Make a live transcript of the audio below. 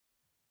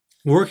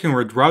Working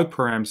with route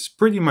params is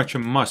pretty much a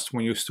must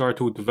when you start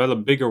to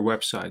develop bigger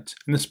websites,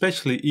 and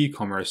especially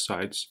e-commerce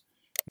sites.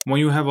 When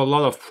you have a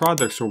lot of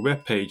products or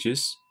web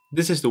pages,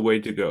 this is the way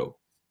to go.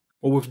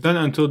 What we've done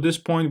until this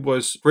point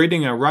was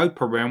creating a route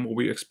param where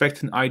we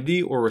expect an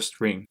ID or a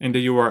string in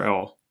the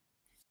URL.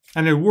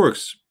 And it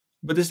works,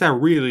 but is that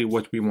really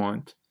what we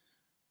want?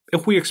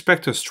 If we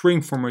expect a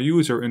string from a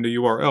user in the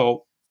URL,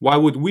 why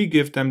would we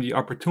give them the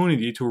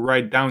opportunity to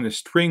write down a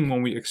string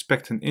when we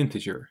expect an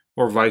integer,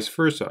 or vice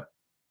versa?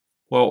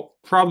 Well,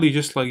 probably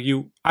just like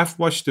you, I've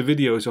watched the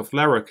videos of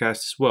Laracast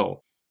as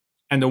well.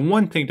 And the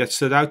one thing that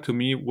stood out to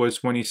me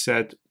was when he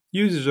said,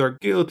 users are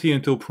guilty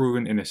until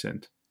proven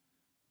innocent.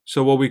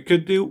 So what we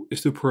could do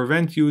is to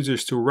prevent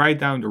users to write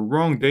down the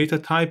wrong data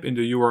type in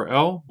the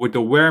URL with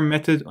the where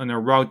method on a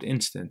route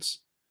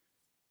instance.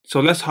 So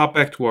let's hop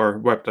back to our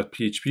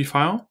web.php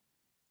file.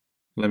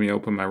 Let me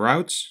open my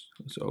routes.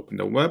 Let's open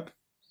the web.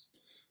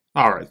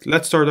 Alright,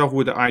 let's start off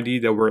with the ID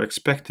that we're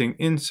expecting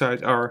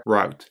inside our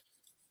route.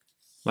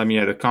 Let me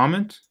add a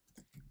comment,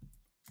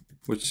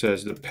 which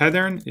says the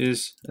pattern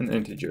is an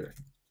integer.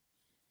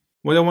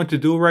 What I want to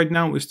do right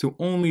now is to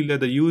only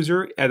let the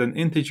user add an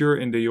integer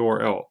in the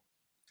URL.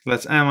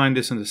 Let's align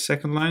this on the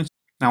second line.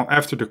 Now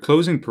after the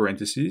closing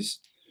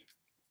parentheses,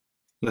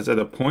 let's add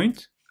a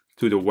point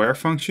to the where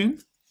function.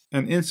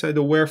 And inside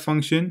the where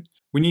function,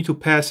 we need to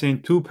pass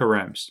in two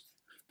params.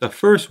 The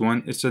first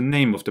one is the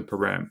name of the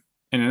param.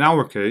 And in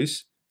our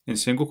case, in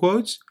single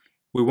quotes,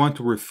 we want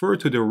to refer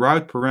to the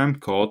route param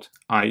called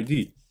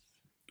ID,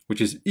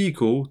 which is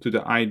equal to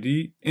the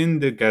ID in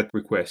the GET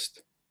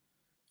request.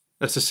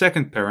 As the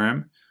second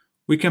param,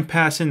 we can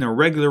pass in a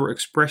regular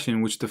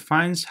expression which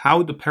defines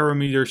how the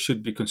parameter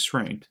should be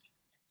constrained.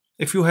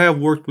 If you have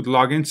worked with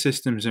login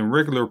systems in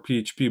regular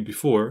PHP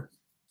before,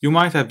 you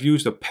might have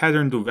used a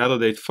pattern to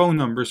validate phone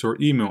numbers or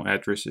email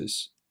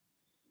addresses.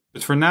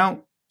 But for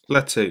now,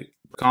 let's say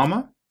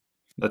comma,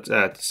 let's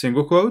add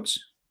single quotes,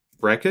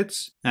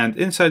 brackets, and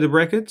inside the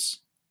brackets,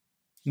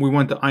 we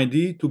want the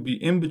ID to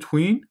be in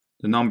between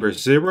the number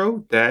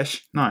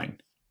 0-9.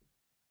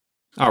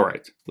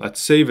 Alright,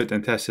 let's save it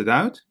and test it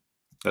out.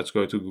 Let's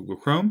go to Google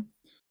Chrome.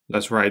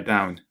 Let's write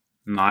down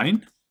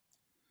 9.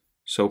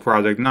 So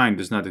product 9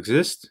 does not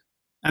exist,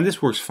 and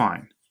this works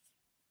fine.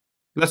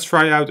 Let's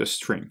try out a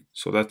string.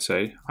 So let's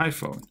say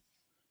iPhone.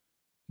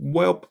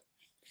 Well,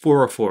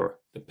 404.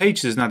 The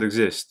page does not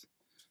exist.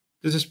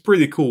 This is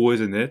pretty cool,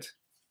 isn't it?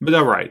 But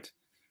alright,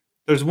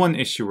 there's one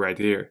issue right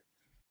here.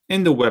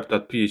 In the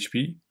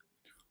web.php,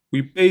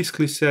 we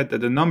basically said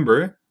that the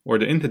number, or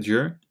the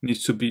integer,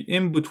 needs to be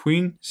in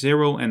between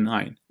 0 and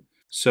 9.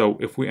 So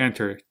if we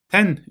enter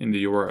 10 in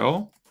the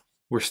URL,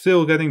 we're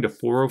still getting the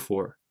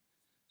 404.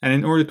 And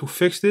in order to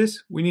fix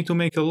this, we need to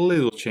make a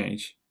little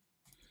change.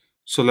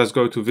 So let's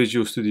go to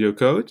Visual Studio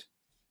Code.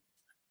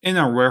 In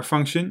our where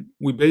function,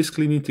 we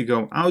basically need to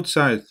go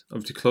outside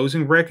of the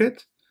closing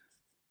bracket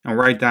and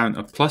write down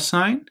a plus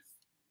sign,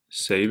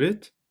 save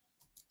it,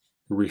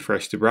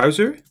 refresh the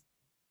browser,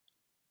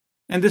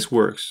 and this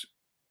works.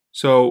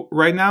 So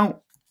right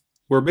now,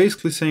 we're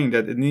basically saying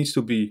that it needs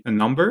to be a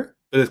number,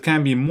 but it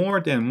can be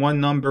more than one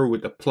number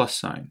with a plus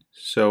sign.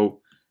 So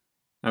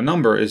a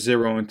number is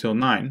 0 until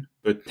 9,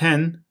 but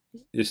 10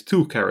 is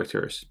 2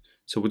 characters.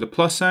 So with the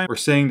plus sign, we're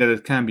saying that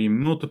it can be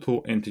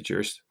multiple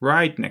integers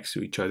right next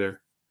to each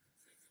other.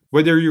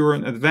 Whether you're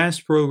an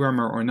advanced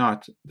programmer or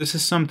not, this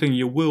is something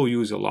you will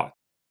use a lot.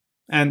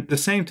 And the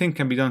same thing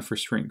can be done for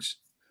strings.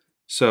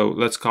 So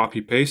let's copy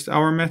paste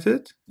our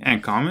method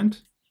and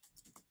comment.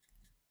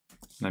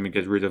 Let me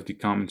get rid of the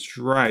comments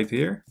right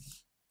here.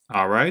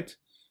 Alright.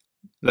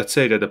 Let's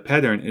say that the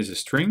pattern is a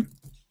string.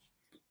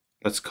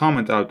 Let's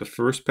comment out the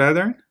first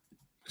pattern,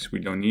 because we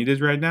don't need it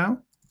right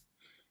now.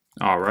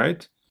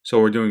 Alright.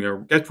 So we're doing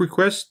a GET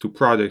request to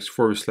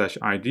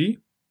products/ID.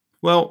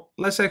 Well,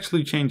 let's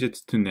actually change it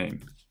to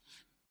name.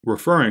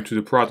 Referring to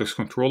the products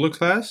controller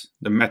class,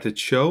 the method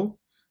show,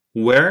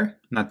 where,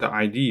 not the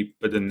ID,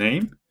 but the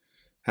name,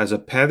 has a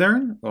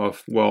pattern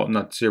of, well,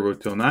 not 0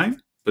 till 9,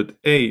 but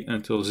A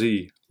until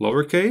Z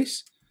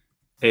lowercase,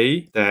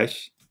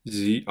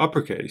 A-Z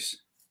uppercase.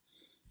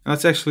 And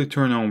let's actually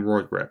turn on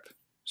word wrap.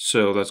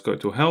 So let's go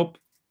to help.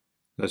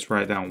 Let's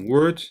write down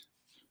word.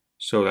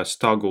 So let's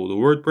toggle the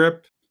word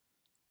wrap.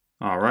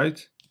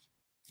 Alright.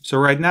 So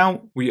right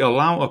now we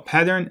allow a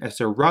pattern as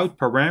a route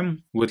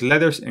param with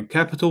letters in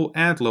capital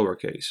and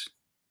lowercase.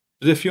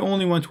 But if you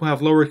only want to have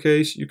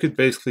lowercase, you could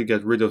basically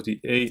get rid of the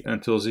A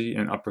until Z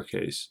in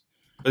uppercase.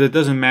 But it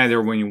doesn't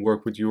matter when you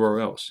work with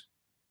URLs.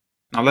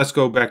 Now let's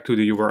go back to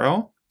the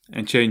URL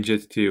and change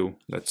it to,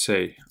 let's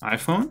say,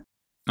 iPhone.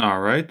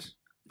 Alright,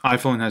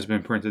 iPhone has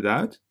been printed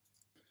out.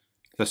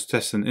 Let's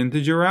test an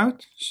integer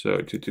out. So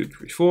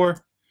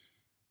 2234.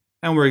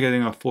 And we're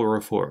getting a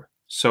 404.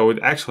 So it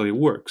actually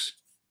works.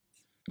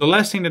 The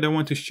last thing that I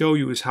want to show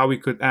you is how we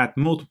could add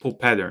multiple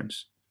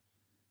patterns.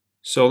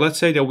 So let's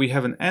say that we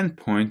have an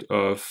endpoint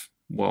of,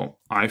 well,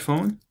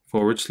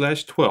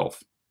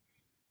 iPhone/12.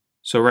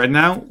 So right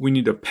now we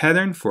need a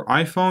pattern for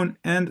iPhone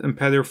and a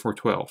pattern for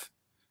 12.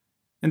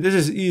 And this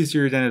is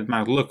easier than it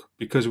might look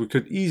because we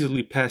could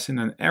easily pass in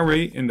an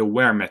array in the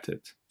where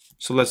method.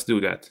 So let's do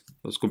that.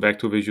 Let's go back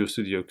to Visual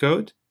Studio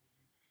Code.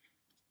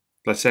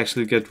 Let's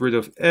actually get rid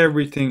of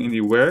everything in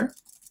the where.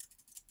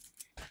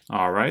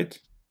 All right.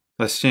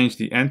 Let's change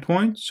the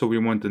endpoint. So we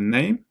want the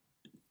name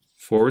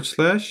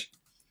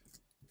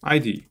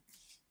 /ID.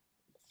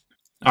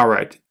 All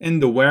right. In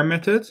the where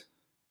method,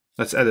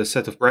 let's add a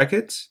set of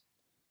brackets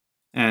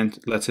and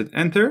let's hit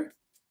enter.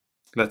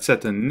 Let's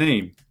set the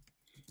name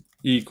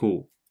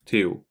equal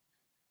to,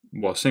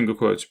 well, single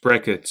quotes,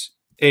 brackets,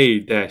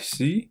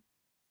 A-C,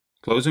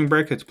 closing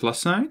brackets, plus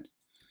sign.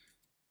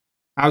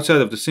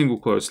 Outside of the single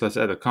quotes, let's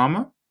add a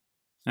comma.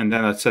 And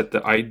then let's set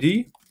the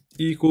ID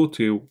equal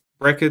to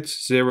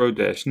brackets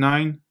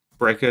 0-9,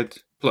 bracket,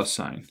 plus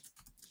sign.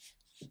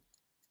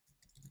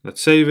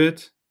 Let's save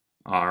it.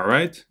 All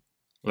right.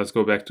 Let's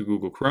go back to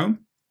Google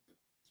Chrome.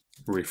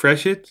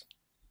 Refresh it.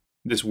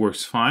 This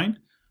works fine.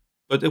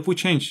 But if we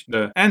change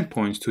the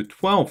endpoints to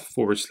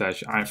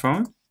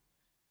 12/iPhone,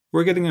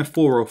 we're getting a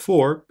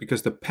 404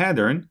 because the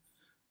pattern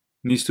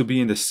needs to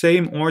be in the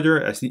same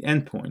order as the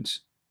endpoints.